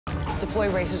Deploy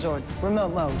Racer Zord.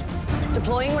 Remote mode.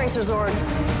 Deploying Racer Zord.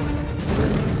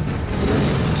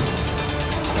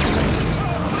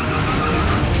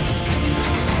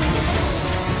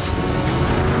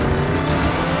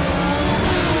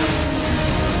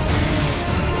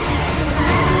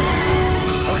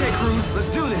 Okay, crews, let's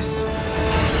do this.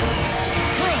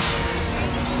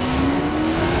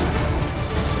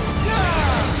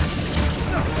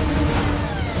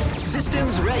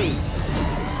 Systems ready.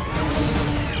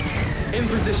 In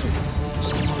position.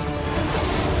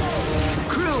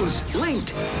 Crews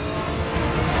linked.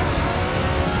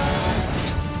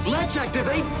 Let's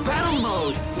activate battle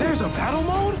mode. There's a battle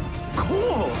mode?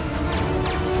 Cool.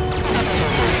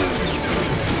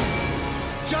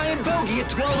 Giant bogey at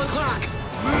 12 o'clock.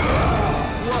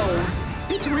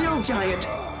 Whoa, it's real giant.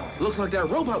 Looks like that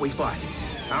robot we fought.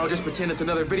 I'll just pretend it's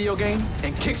another video game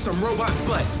and kick some robot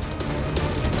butt.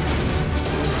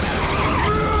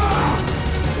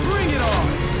 Bring it on!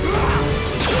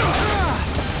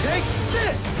 Take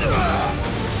this!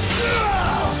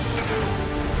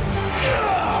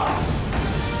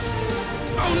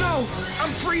 Oh no!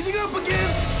 I'm freezing up again!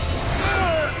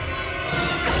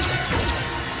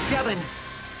 Devin,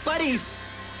 buddy,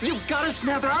 you've got to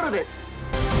snap out of it.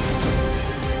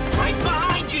 Right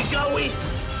behind you, Zoe!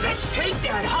 Let's take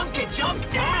that hunk of junk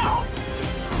down!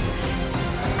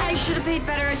 I should have paid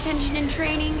better attention in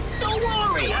training. Don't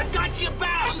worry, I've got your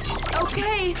back!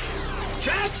 Okay.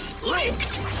 Tracks linked!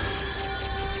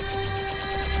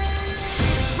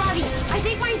 Robbie, I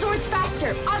think my Zord's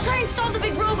faster. I'll try and stall the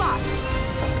big robot.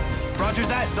 Roger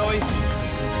that, Zoe.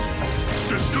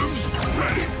 Systems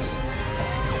ready.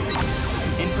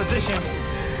 In position.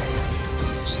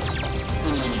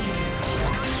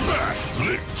 Smash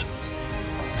linked.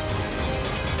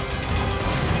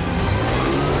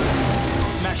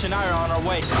 Smash and I are on our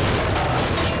way.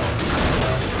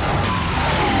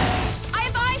 I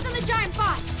have eyes on the giant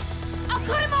boss. I'll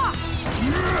cut him off.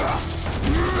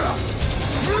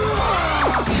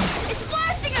 It's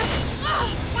blasting us.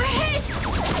 We're hit.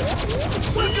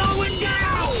 We're going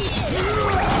down!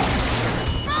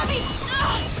 Robbie,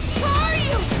 where are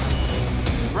you?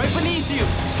 Right beneath you.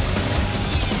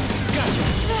 Gotcha.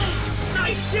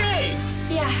 Nice save!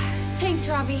 Yeah, thanks,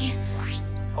 Robbie.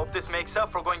 Hope this makes up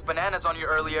for going bananas on you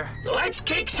earlier. Let's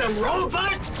kick some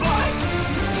robot butt!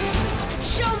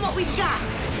 Show them what we've got.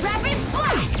 Rapid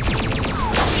blast!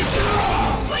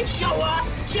 Let's show off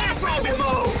Jackrabbit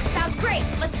mode! Sounds great.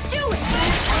 Let's do it.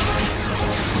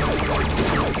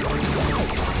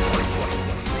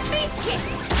 Beast kick.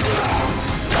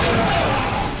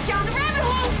 Down the rabbit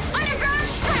hole. Underground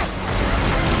strike.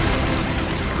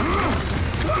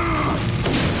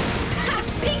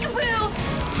 Peekaboo.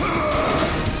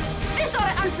 This ought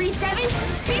to unfreeze Devin.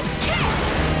 Beast kick.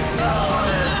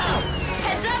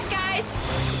 Heads up, guys.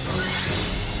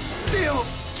 Still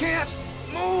can't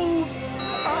move.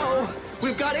 Oh,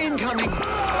 we've got incoming.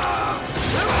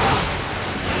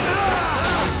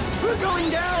 We're going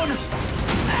down.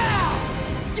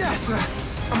 Yes,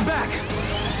 I'm back.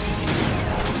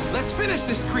 Let's finish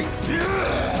this creep.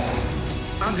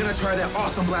 I'm gonna try that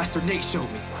awesome blaster Nate showed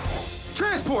me.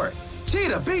 Transport!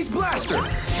 Cheetah, Beast Blaster!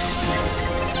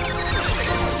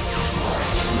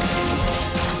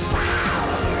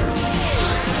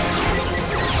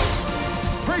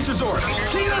 Racer Zord,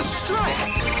 Cheetah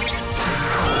Strike!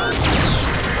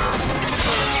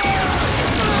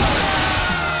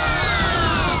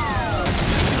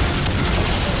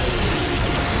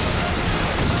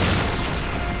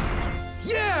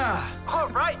 Yeah! All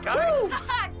right, guys.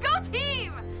 Go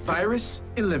team! Virus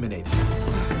eliminated.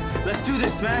 Let's do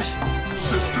this, Smash.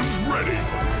 Systems ready.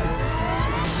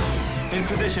 In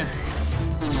position.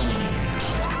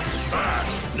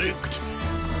 Smash linked.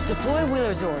 Deploy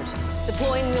Wheeler Zord.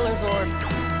 Deploying Wheeler Zord.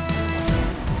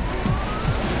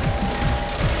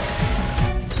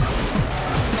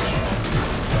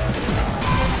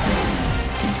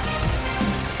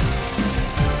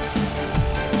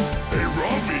 Hey,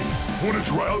 Ravi, want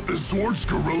to try out the Zords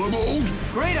Gorilla mode?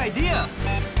 Great idea.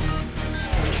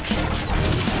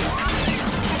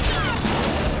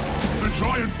 The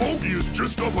giant bogey is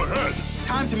just up ahead.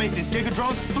 Time to make this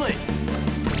Gigadrone split.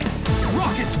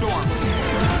 Rocket Storm.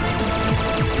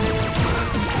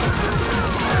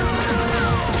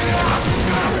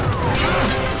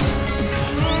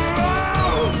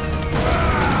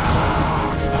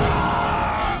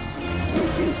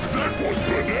 That was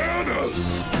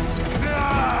bananas.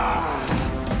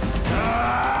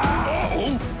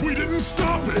 Uh-oh, we didn't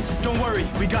stop it. Don't worry,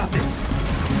 we got this.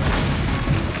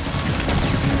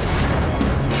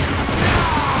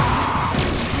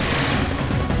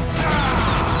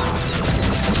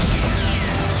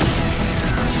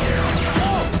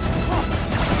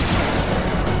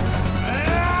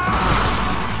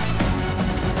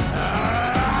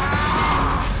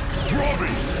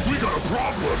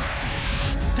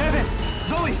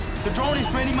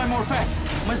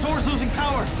 tower's losing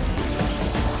power.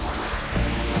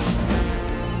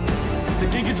 The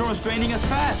Gigadrones draining us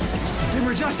fast. Then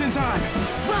we're just in time.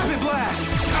 Rapid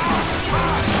blast!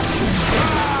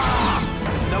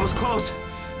 That was close.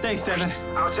 Thanks, Devin.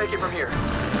 I'll take it from here.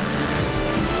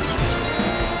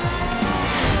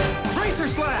 Racer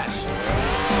slash!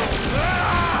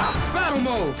 Battle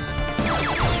mode!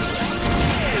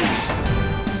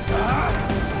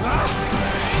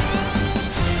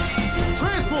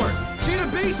 Transport! Cheetah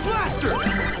Beast Blaster!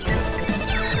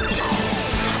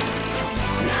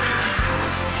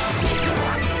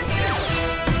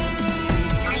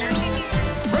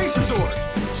 Racer Zord!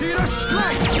 Cheetah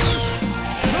Strike!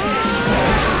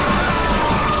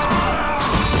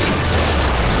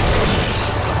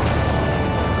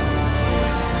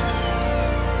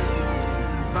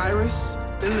 Virus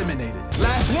eliminated.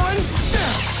 Last one,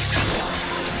 down!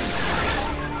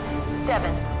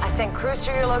 Devin, I sent crews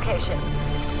to your location.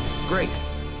 Great.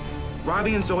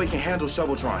 Robbie and Zoe can handle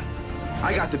Shoveltron.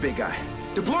 I got the big guy.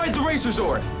 Deployed the Racer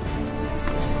Zord!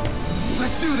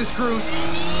 Let's do this, crews!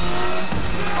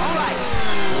 All right,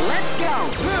 let's go!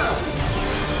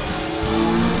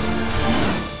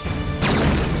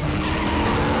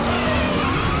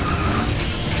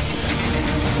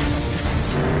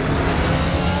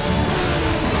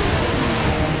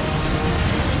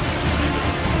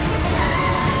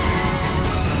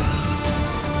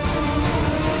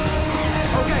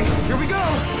 Okay, here we go!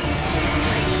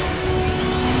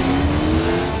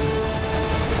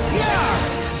 Yeah!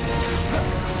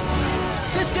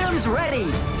 Systems ready!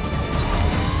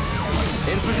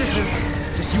 In position.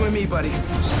 Just you and me, buddy.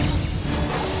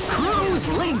 Crews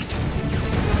linked!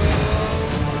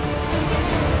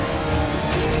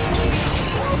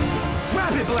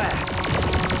 Rapid blast!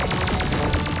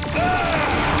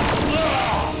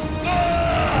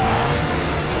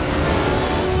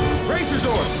 Racer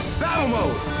Zord! Battle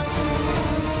mode!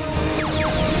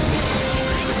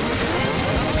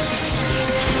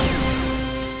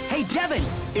 Hey, Devin,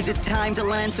 is it time to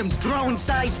land some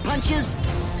drone-sized punches?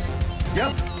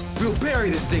 Yep, we'll bury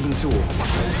this digging tool.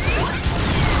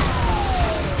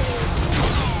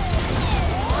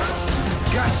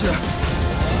 Gotcha!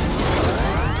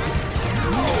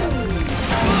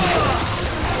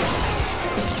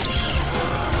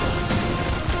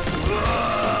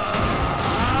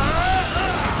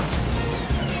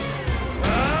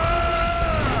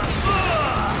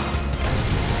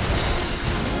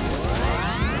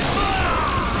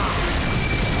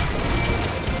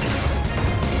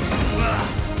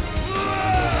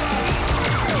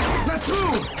 Let's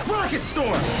move! Rocket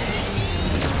Storm!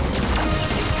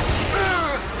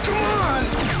 Come on!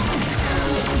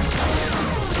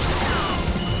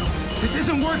 This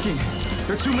isn't working.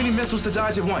 There are too many missiles to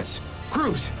dodge at once.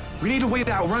 Crews, we need a way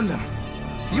to outrun them.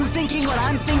 You thinking what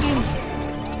I'm thinking?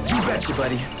 You betcha,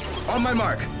 buddy. On my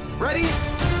mark. Ready?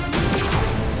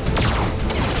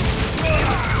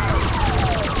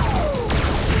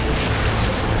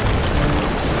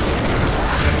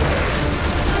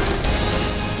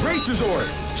 Racer Zord!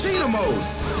 Cheetah mode!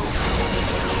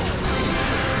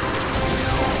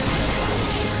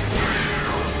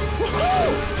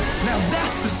 Woohoo! Now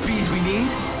that's the speed we need!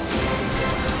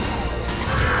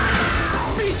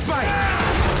 Beast Bite!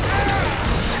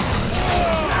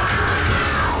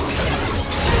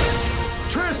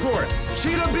 Transport!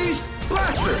 Cheetah Beast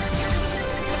Blaster!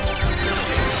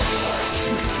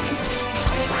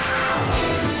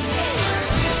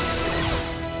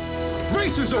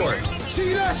 Racer Zord!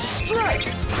 Cheetah Strike!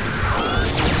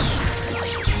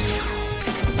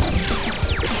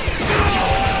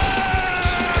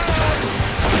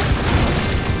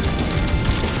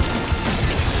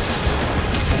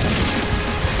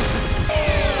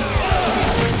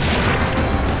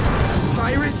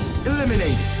 Virus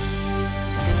eliminated.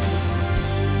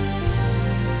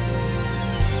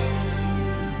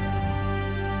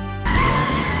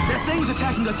 That thing's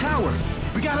attacking the tower.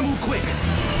 We gotta move quick.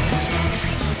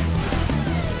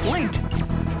 Linked.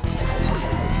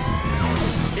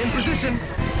 In position.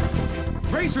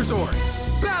 Racer Zord.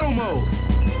 Battle mode.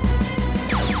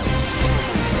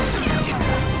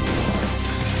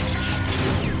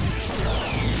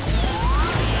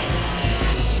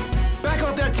 Back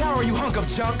off that tower, you hunk of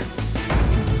junk.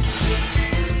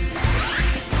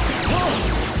 Whoa!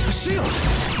 A shield.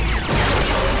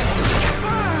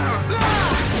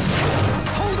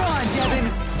 Hold on,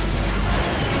 Devin!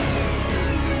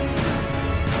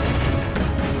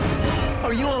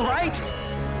 Are you all right?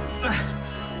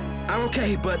 I'm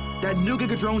okay, but that new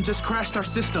Gigadrone just crashed our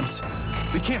systems.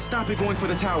 We can't stop it going for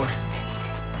the tower.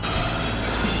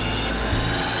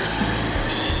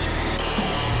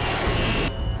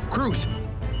 Crews,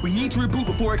 We need to reboot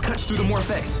before it cuts through the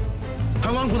Morph-X.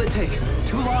 How long will it take?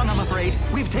 Too long, I'm afraid.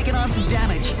 We've taken on some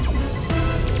damage.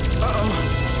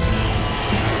 Uh-oh.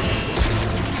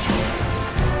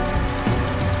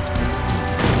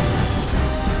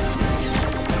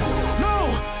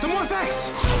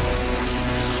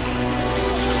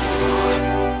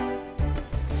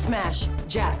 Smash,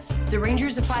 Jax, the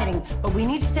Rangers are fighting, but we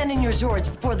need to send in your Zords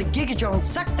before the Gigadrone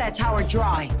sucks that tower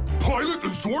dry. Pilot the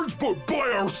Zords, but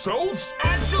by ourselves?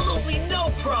 Absolutely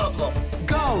no problem.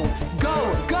 Go,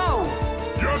 go, go!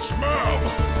 Yes, ma'am!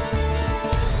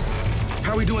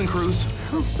 How are we doing, Cruz?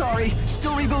 I'm sorry,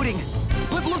 still rebooting.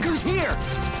 But look who's here!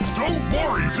 Don't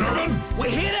worry, Devin! We're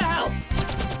here to help.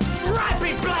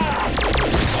 Rapid blast!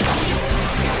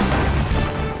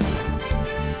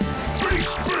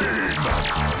 Beast Beam!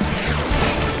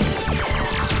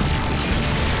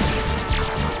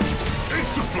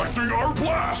 It's deflecting our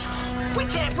blasts! We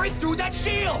can't break through that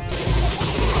shield!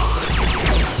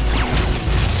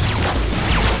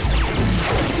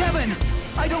 Devin!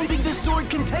 I don't think this sword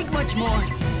can take much more.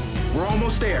 We're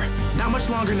almost there. Not much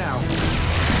longer now.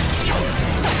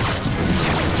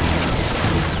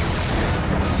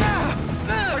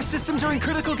 Our systems are in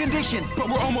critical condition. But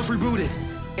we're almost rebooted.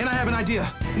 And I have an idea.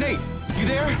 Nate, you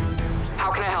there?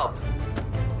 How can I help?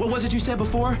 What was it you said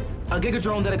before? A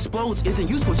Gigadrone that explodes isn't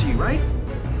useful to you, right?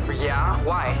 Yeah,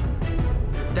 why?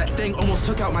 That thing almost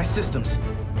took out my systems.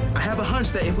 I have a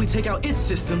hunch that if we take out its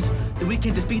systems, then we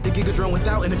can defeat the Gigadrone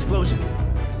without an explosion.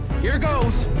 Here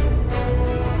goes!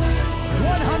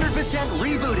 100%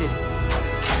 rebooted.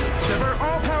 Divert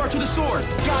all power to the sword.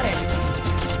 Got it.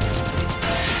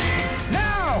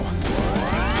 Now!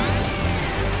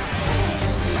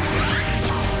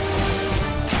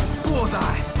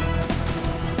 Bullseye!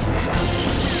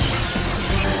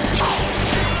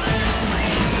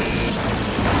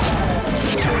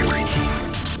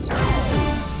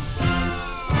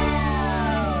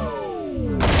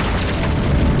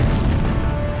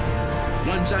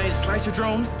 One giant slicer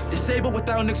drone, disabled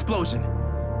without an explosion.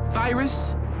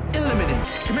 Virus, eliminate.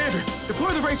 Commander,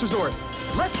 deploy the Racer Zord.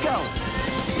 Let's go.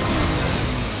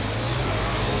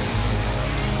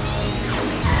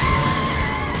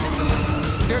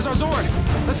 There's our Zord.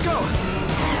 Let's go.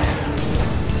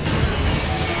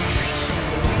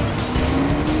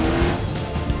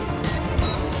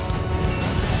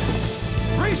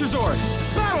 Racer Zord,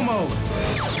 battle mode.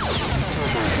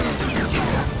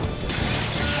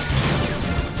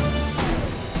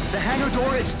 The hangar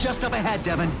door is just up ahead,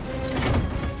 Devin.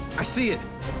 I see it.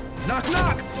 Knock,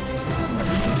 knock.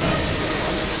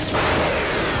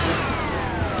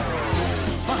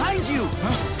 Behind you.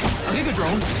 Huh? A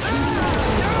Gigadrone?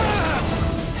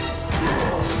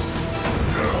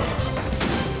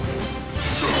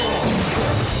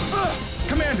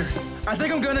 Commander, I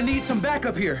think I'm gonna need some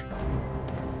backup here.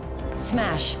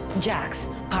 Smash, Jax,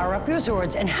 power up your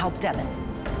Zords and help Devin.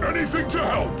 Anything to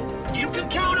help! You can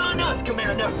count on us,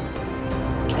 Commander.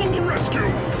 To the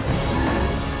rescue!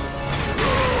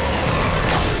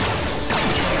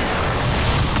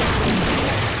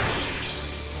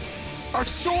 Our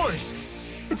sword!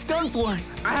 It's done for.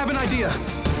 I have an idea.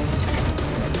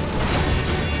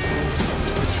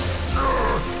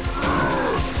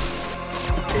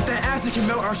 If that acid can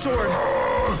melt our sword,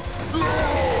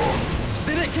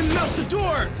 then it can melt the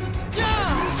door!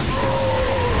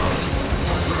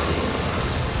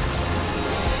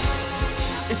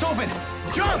 It's open!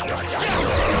 Jump! Jump!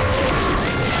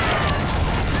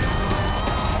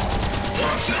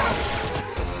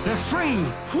 They're free!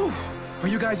 Whew. Are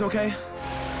you guys okay?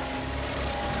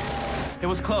 It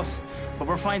was close, but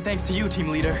we're fine thanks to you, team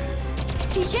leader.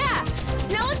 Yeah!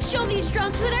 Now let's show these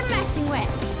drones who they're messing with.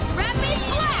 Rapid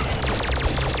blast!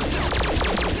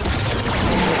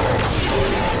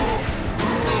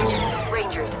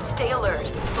 Rangers, stay alert.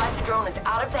 Slicer drone is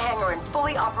out of the hangar and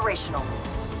fully operational.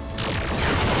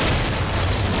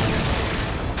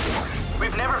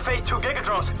 We've never faced two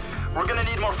Gigadrones. We're gonna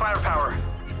need more firepower.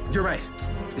 You're right.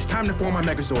 It's time to form our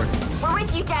Megazord. We're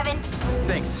with you, Devin.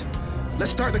 Thanks.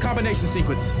 Let's start the combination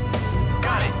sequence.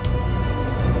 Got it.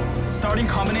 Starting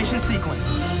combination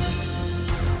sequence.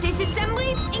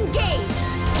 Disassembly engaged.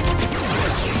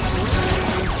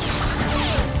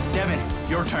 Devin,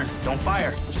 your turn. Don't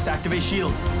fire. Just activate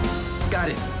shields. Got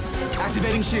it.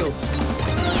 Activating shields.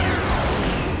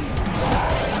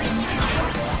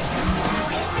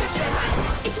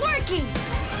 It's working.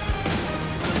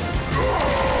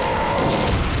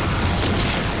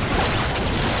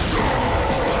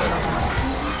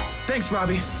 Thanks,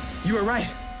 Robbie. You were right.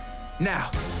 Now,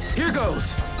 here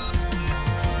goes.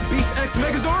 Beast-X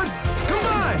Megazord,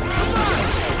 combine! Combine!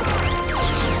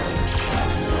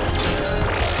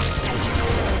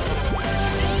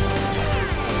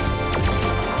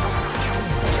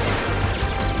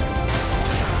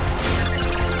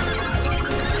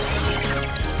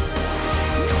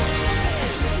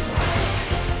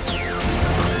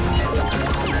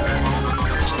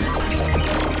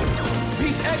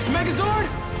 Beast-X Megazord,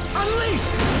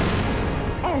 unleashed!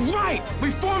 All right, we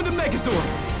formed the Megazord.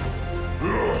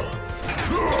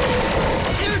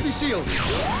 Energy shield!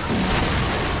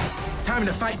 Time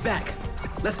to fight back.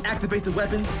 Let's activate the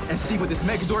weapons and see what this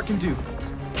Megazord can do.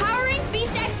 Powering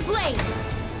Beast-X Blade.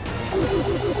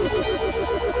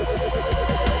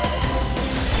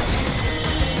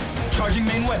 Charging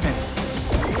main weapons.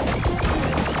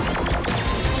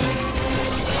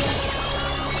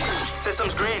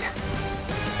 Systems green.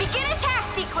 Begin attack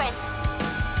sequence.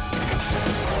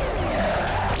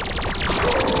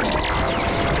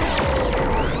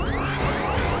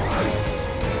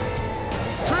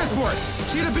 Transport!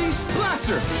 Cheetah Beast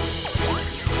Blaster!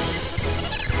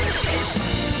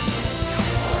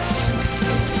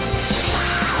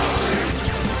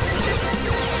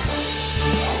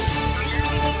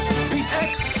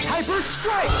 Beast-X Hyper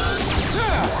Strike!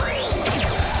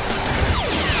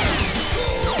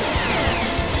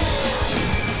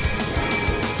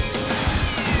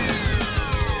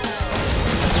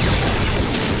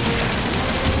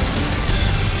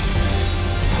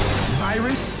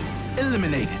 Virus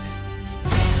eliminated.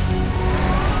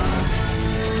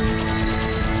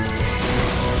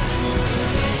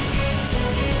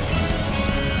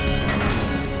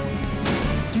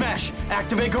 Smash!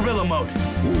 Activate Gorilla Mode.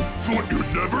 Thought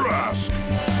you'd never ask.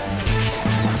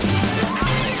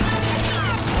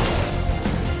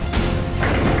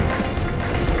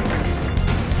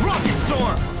 Rocket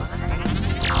Storm!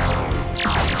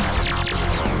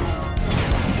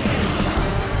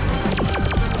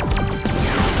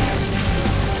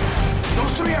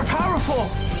 Those three are powerful!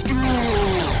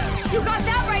 You got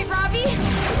that right, Robbie.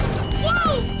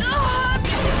 Whoa!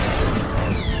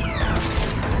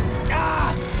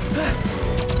 Ah!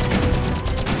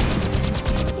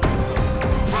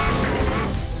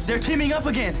 They're teaming up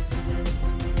again!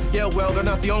 Yeah, well, they're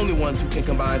not the only ones who can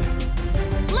combine.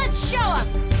 Let's show them.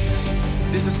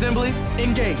 Disassembly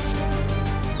engaged.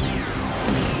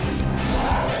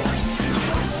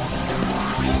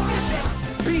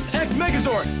 Beast-X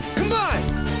Megazord, combine!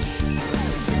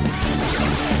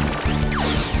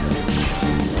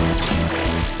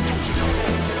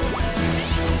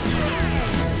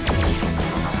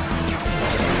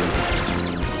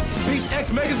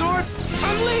 Beast-X Megazord,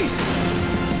 unleashed!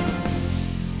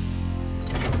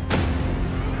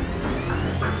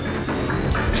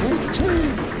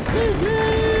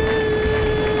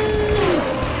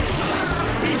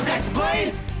 Beast-X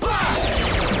Blade, blast!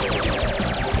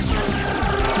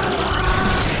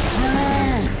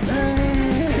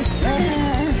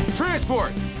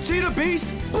 Transport, Cheetah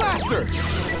Beast, Blaster!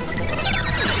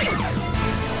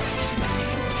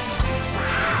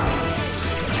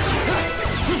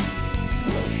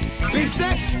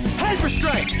 Beast-X, Hyper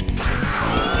Strike!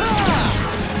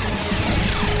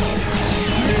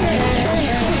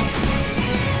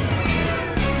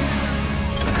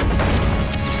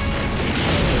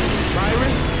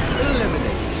 Virus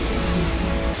eliminated.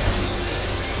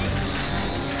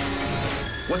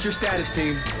 What's your status,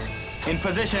 team? In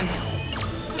position.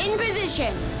 In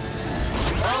position.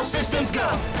 All systems go!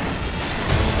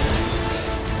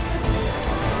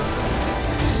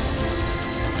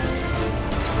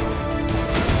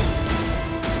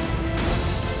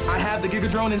 I have the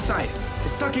Gigadrone in sight.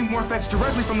 It's sucking Morph-X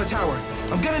directly from the tower.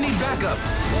 I'm gonna need backup.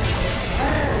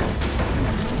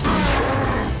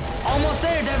 Almost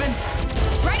there, Devin!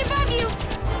 Right above you.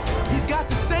 He's got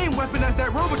the same weapon as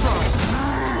that Robotron.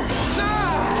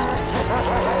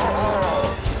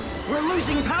 We're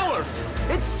losing power.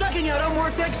 It's sucking out our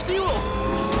Morph-X fuel.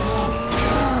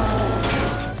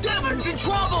 Devin's in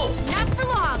trouble! Not for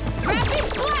long.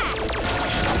 Rapid blast.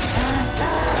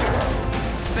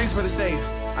 Thanks for the save.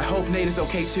 I hope Nate is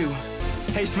okay too.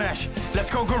 Hey, Smash, let's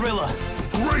go Gorilla!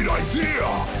 Great idea!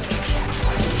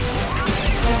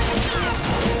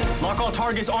 Lock all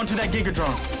targets onto that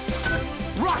Gigadrone.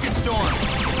 Rocket Storm!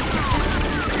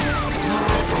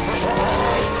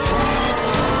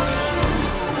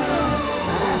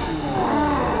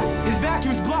 His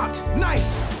vacuum's blocked.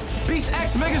 Nice!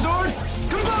 Beast-X Megazord,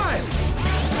 combine!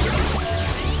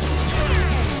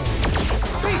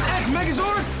 Beast-X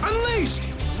Megazord, unleashed!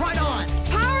 Right on.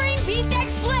 Powering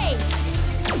Beast-X Blade.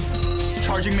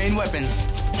 Charging main weapons.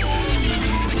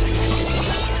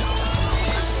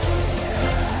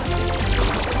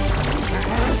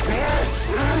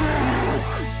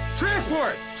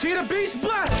 Transport, Cheetah Beast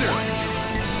Blaster!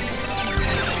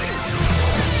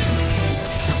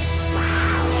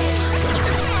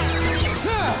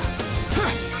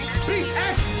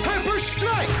 Beast-X Hyper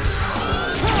Strike!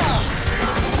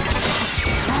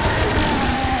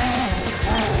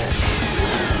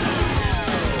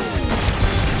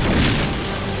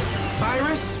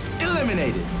 Virus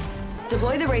eliminated.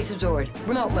 Deploy the Racer Zord.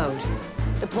 Remote mode.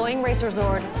 Deploying Racer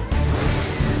Zord.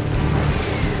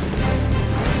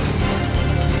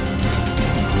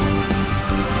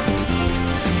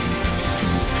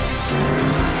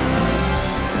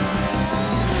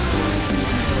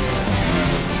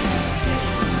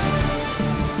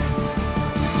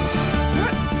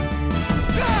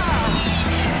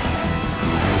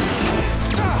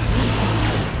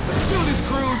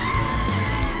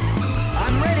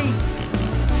 I'm ready.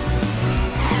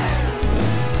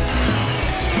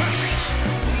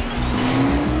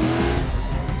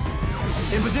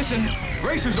 In position,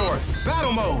 Racer Zord,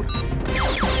 battle mode.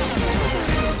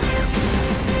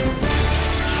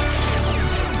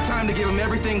 Time to give him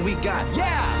everything we got.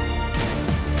 Yeah!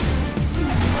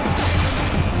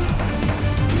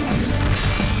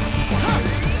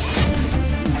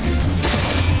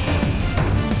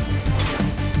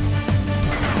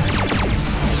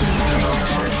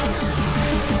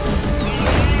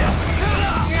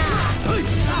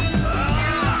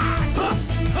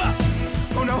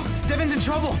 Oh no, Devin's in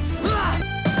trouble!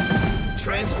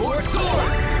 Transport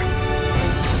Sword!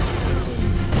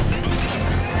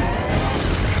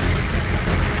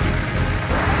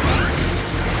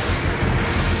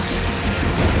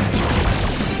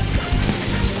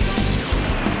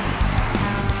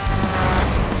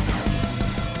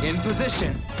 In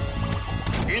position.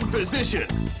 In position.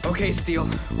 Okay, Steel,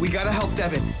 we gotta help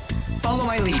Devin. Follow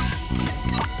my lead.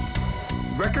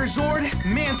 Wrecker Zord,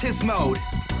 Mantis mode.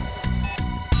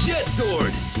 Jet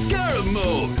Zord, Scarab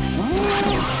mode.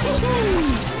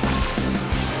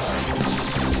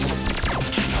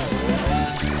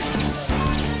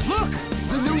 Look,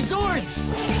 the new Zords.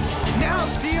 Now,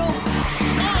 Steel.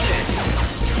 On it.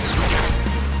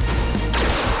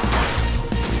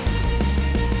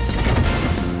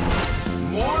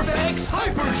 Morph-X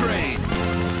Hyper Drain.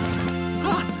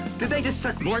 Huh. Did they just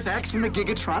suck Morph-X from the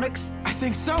Gigatronics? I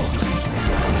think so.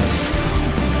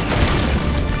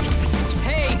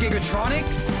 Hey,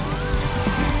 Gigatronics!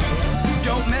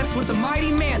 Don't mess with the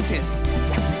mighty Mantis!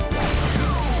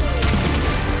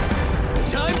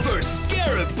 Time for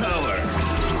Scarab Power.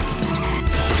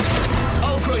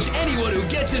 I'll crush anyone who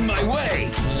gets in my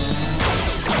way.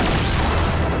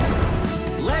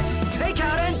 Let's take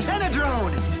out Antenna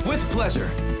Drone! With pleasure.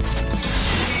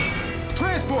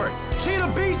 Transport,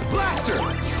 Cheetah Beast Blaster.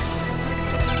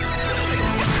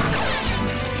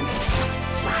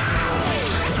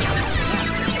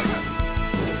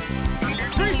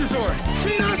 Racer Zord,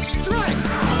 Cheetah Strike.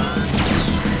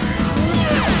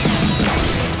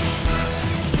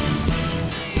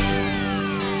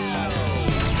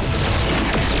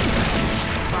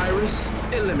 Virus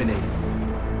eliminated.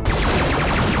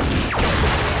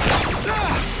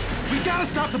 We gotta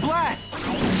stop the blast!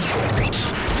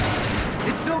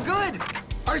 It's no good!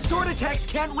 Our sword attacks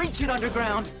can't reach it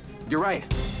underground. You're right.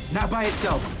 Not by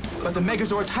itself. But the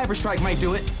Megazord's Hyper Strike might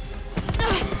do it.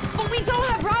 But we don't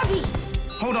have Robbie.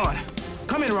 Hold on.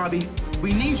 Come in, Robbie.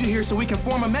 We need you here so we can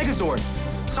form a Megazord.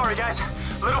 Sorry, guys.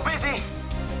 A little busy.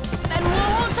 Then we'll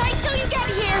hold tight till you get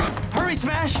here. Hurry,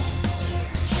 Smash!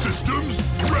 Systems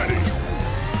ready.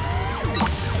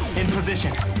 In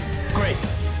position. Great.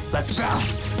 Let's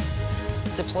bounce.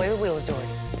 Deploy the Wheeler Zord.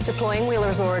 Deploying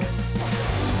Wheeler Zord.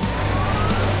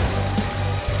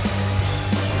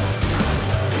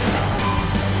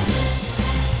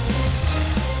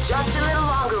 Just a little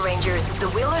longer, Rangers. The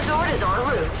Wheeler Zord is en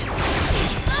route.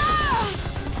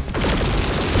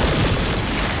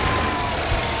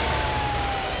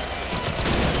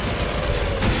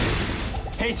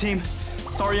 Hey, team.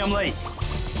 Sorry I'm late.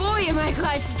 Boy, am I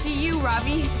glad to see you,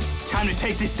 Robbie. Time to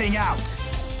take this thing out.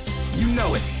 You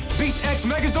know it. Beast-X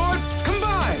Megazord,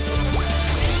 combine!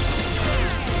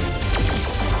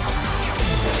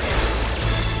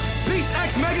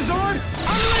 Beast-X Megazord,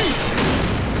 unleashed!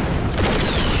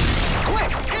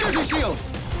 Quick, energy shield!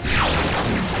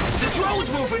 The drone's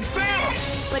moving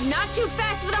fast. But not too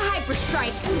fast for the Hyper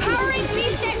Strike. Powering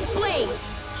Beast-X Blade.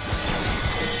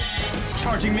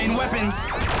 Charging main weapons.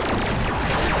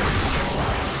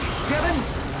 Devin,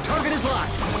 target is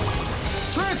locked.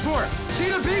 Transport,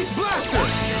 Cheetah Beast Blaster!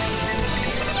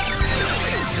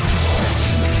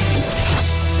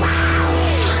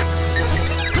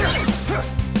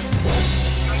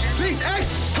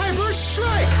 Beast-X Hyper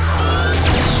Strike!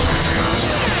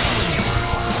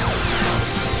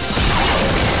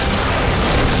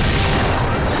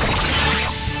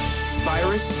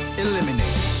 Virus eliminated.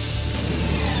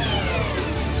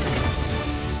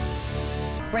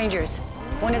 Rangers,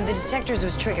 one of the detectors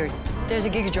was triggered. There's a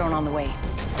Gigadrone on the way.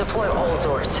 Deploy all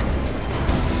Zords.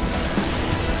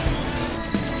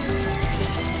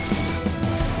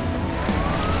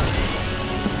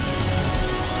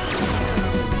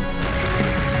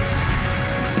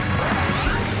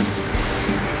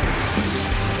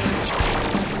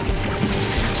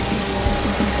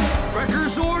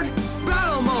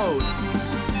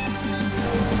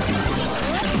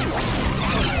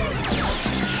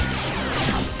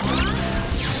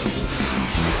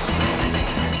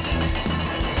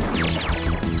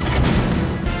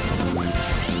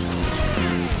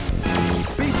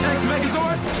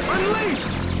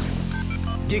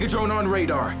 Gigadrone on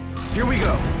radar. Here we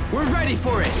go. We're ready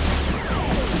for it!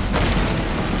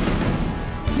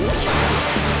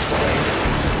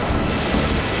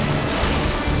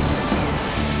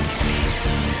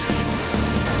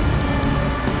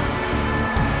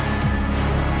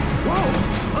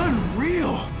 Whoa!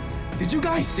 Unreal! Did you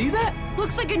guys see that?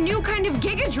 Looks like a new kind of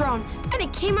Gigadrone, and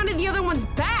it came out of the other one's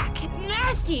back.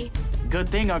 Nasty! Good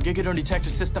thing our Gigadrone detector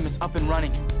system is up and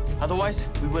running. Otherwise,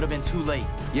 we would have been too late.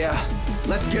 Yeah,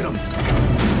 let's get him.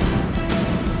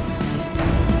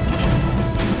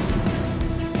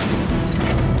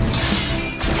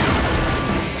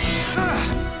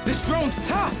 This drone's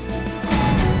tough!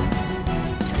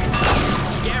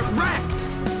 Get wrecked!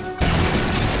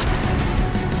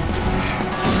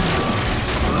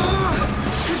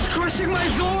 It's crushing my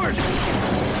Zord!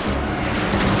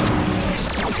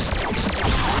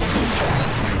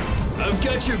 I've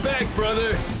got your back,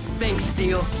 brother. Thanks,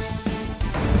 Steel.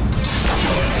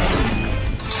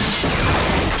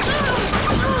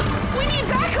 We need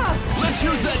backup! Let's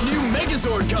use that new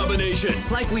Megazord combination.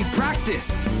 Like we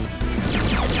practiced.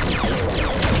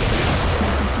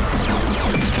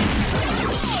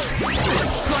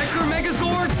 Striker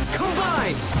Megazord,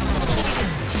 combine!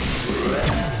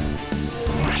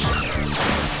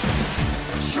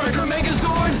 Striker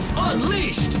Megazord,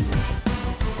 unleashed!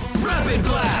 Rapid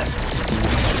Blast!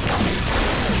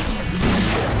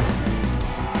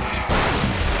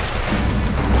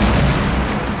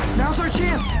 Now's our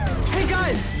chance! Hey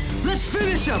guys, let's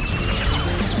finish him!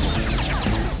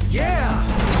 Yeah!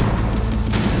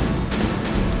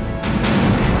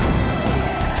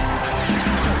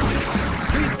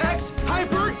 Beast-X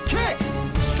Hyper Kick!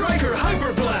 Striker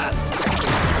Hyper Blast!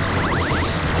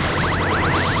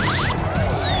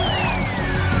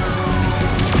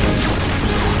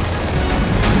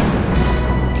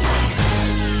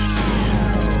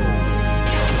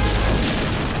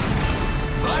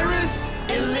 Virus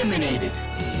eliminated!